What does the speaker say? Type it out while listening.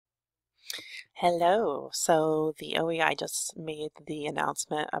Hello. So the OEI just made the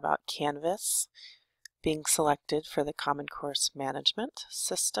announcement about Canvas being selected for the Common Course Management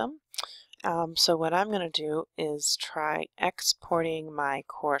System. So what I'm going to do is try exporting my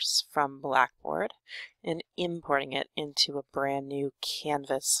course from Blackboard and importing it into a brand new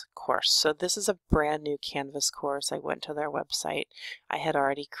Canvas course. So this is a brand new Canvas course. I went to their website. I had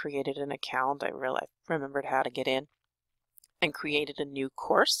already created an account. I remembered how to get in and created a new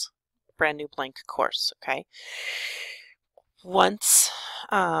course. Brand new blank course, okay? Once,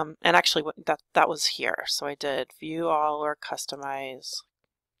 and actually that was here. So I did view all or customize.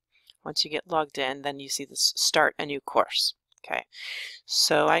 Once you get logged in, then you see this start a new course, okay?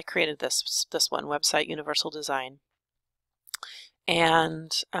 So I created this one, website universal design.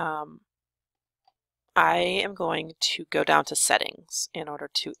 And I am going to go down to settings in order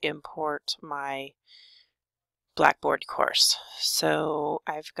to import my Blackboard course. So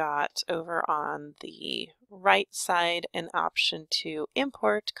I've got over on the right side an option to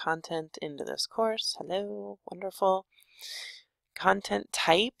import content into this course. Hello, wonderful. Content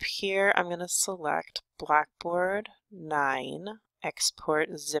type here, I'm going to select Blackboard 9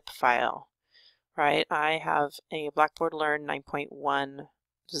 export zip file, right? I have a Blackboard Learn 9.1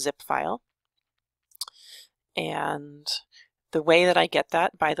 zip file. And the way that I get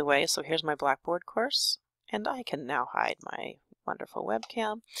that, by the way, so here's my Blackboard course. And I can now hide my wonderful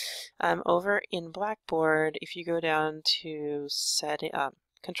webcam. Over in Blackboard, if you go down to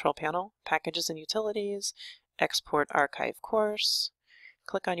Control Panel, Packages and Utilities, Export Archive Course,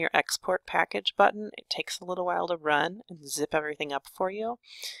 click on your Export Package button. It takes a little while to run and zip everything up for you.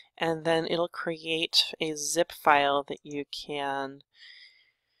 And then it'll create a zip file that you can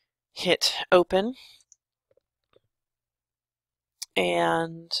hit Open.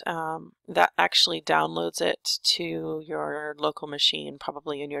 And that actually downloads it to your local machine,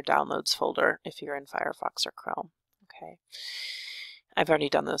 probably in your downloads folder if you're in Firefox or Chrome. Okay, I've already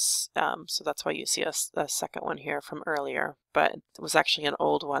done this, so that's why you see a second one here from earlier, but it was actually an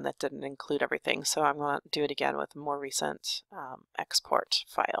old one that didn't include everything, so I'm going to do it again with a more recent export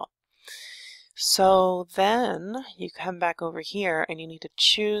file. So then you come back over here and you need to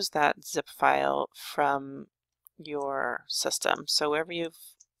choose that zip file from your system. So wherever you've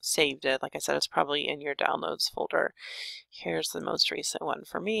saved it, like I said, it's probably in your downloads folder. Here's the most recent one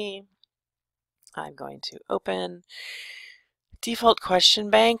for me. I'm going to open default question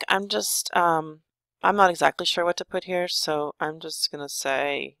bank. I'm not exactly sure what to put here, so I'm just gonna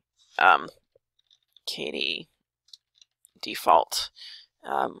say Katie default.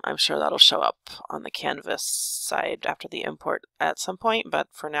 I'm sure that'll show up on the Canvas side after the import at some point, but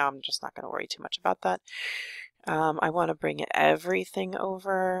for now I'm just not going to worry too much about that. I want to bring everything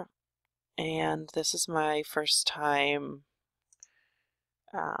over, and this is my first time.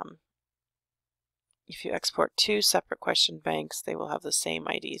 If you export two separate question banks, they will have the same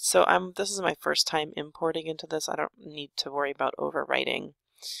ID. So this is my first time importing into this. I don't need to worry about overwriting.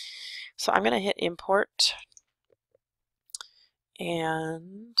 So I'm going to hit import,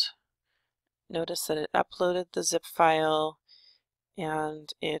 and notice that it uploaded the zip file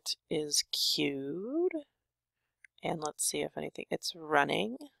and it is queued. And let's see if anything, it's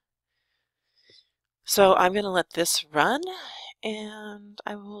running. So I'm going to let this run, and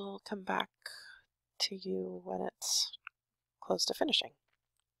I will come back to you when it's close to finishing.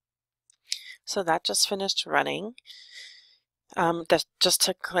 So that just finished running. That just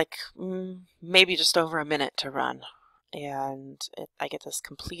took like maybe just over a minute to run. And I get this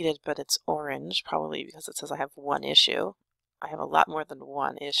completed, but it's orange, probably because it says I have one issue. I have a lot more than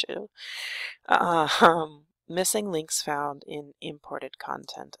one issue. Missing links found in imported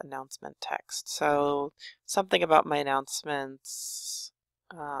content announcement text. So something about my announcements.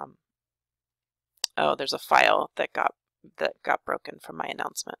 Oh, there's a file that got broken from my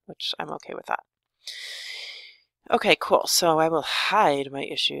announcement, which I'm okay with that. Okay, cool. So I will hide my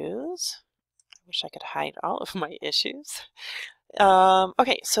issues. I wish I could hide all of my issues.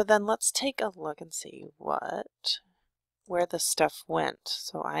 Okay, so then let's take a look and see where this stuff went.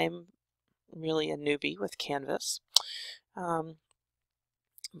 So I'm really a newbie with Canvas,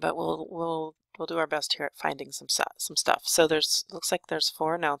 but we'll do our best here at finding some stuff. So looks like there's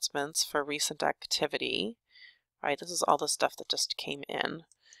 4 announcements for recent activity. Right, this is all the stuff that just came in,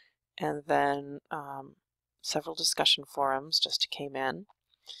 and then several discussion forums just came in.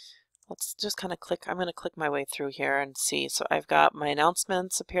 Let's just kind of click. I'm going to click my way through here and see. So I've got my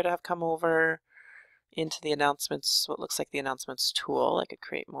announcements appear to have come over into the announcements, what looks like the announcements tool. I could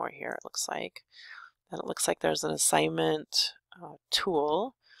create more here, it looks like. And it looks like there's an assignment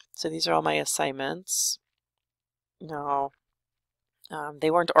tool. So these are all my assignments. Now,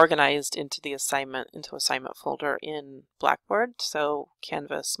 They weren't organized into the assignment folder in Blackboard, so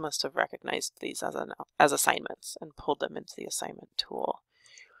Canvas must have recognized these as assignments and pulled them into the assignment tool.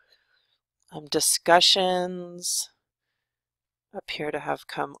 Discussions appear to have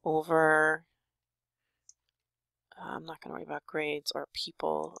come over. I'm not going to worry about grades or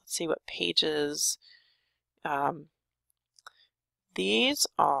people. Let's see what pages. These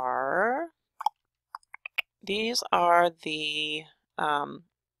are the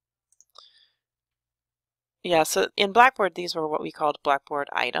yeah, so in Blackboard, these were what we called Blackboard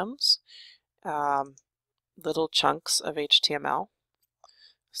items, little chunks of HTML.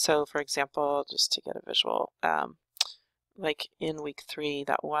 So for example, just to get a visual, like in week 3,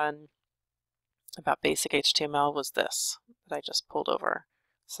 that one about basic HTML was this that I just pulled over.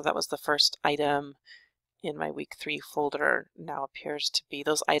 So that was the first item in my week 3 folder. Now appears to be,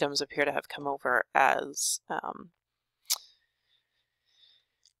 those items appear to have come over as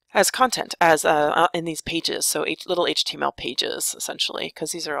content, as in these pages, so little HTML pages essentially,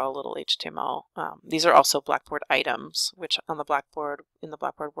 because these are all little HTML. These are also Blackboard items, which on the Blackboard, in the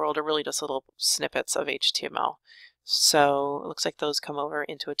Blackboard world, are really just little snippets of HTML. So it looks like those come over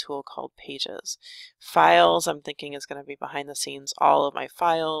into a tool called Pages. Files, I'm thinking is going to be behind the scenes, all of my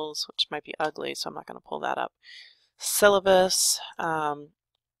files, which might be ugly, so I'm not going to pull that up. Syllabus, I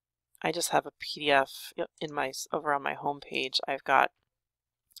just have a PDF in over on my home page. I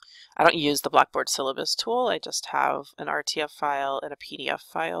don't use the Blackboard syllabus tool. I just have an RTF file and a PDF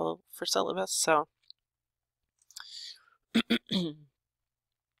file for syllabus. So it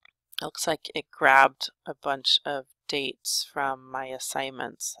looks like it grabbed a bunch of dates from my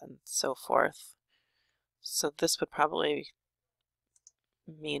assignments and so forth. So this would probably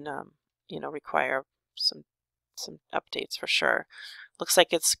mean, require some updates for sure. Looks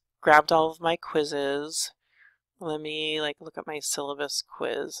like it's grabbed all of my quizzes. Let me look at my syllabus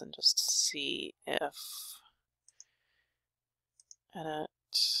quiz and just see if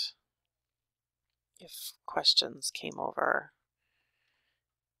questions came over.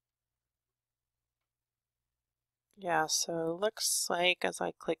 Yeah, so looks like as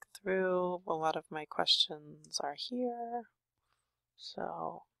I click through, a lot of my questions are here.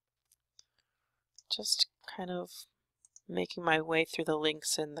 So just kind of making my way through the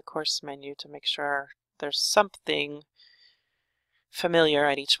links in the course menu to make sure there's something familiar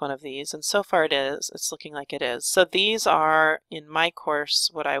at each one of these, and so far it's looking like it is. So these are in my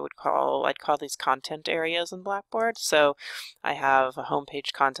course what I'd call these content areas in Blackboard. So I have a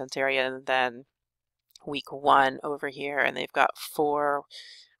homepage content area and then week 1 over here, and they've got 5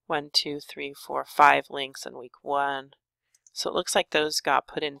 links in week 1. So it looks like those got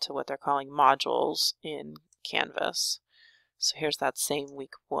put into what they're calling modules in Canvas. So here's that same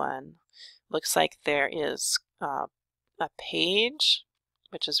week 1. Looks like there is a page,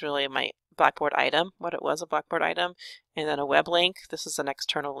 which is really my Blackboard item, what it was, a Blackboard item, and then a web link. This is an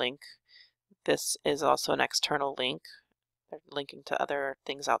external link. This is also an external link. They're linking to other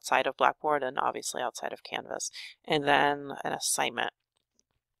things outside of Blackboard and obviously outside of Canvas. And then an assignment.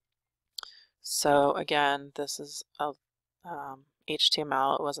 So again, this is a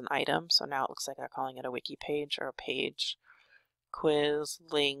HTML. It was an item, so now it looks like they're calling it a wiki page or a page. Quiz,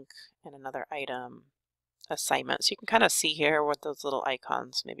 link, and another item, assignment. So you can kind of see here what those little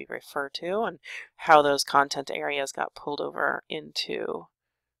icons maybe refer to and how those content areas got pulled over into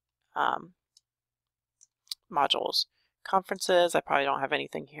modules. Conferences, I probably don't have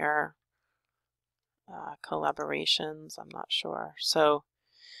anything here. Collaborations, I'm not sure. So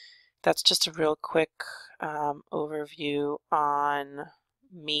that's just a real quick overview on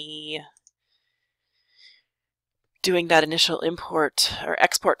me doing that initial import or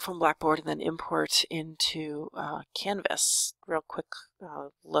export from Blackboard and then import into Canvas. Real quick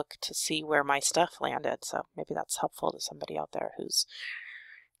look to see where my stuff landed. So maybe that's helpful to somebody out there who's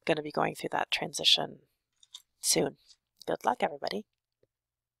going to be going through that transition soon. Good luck, everybody.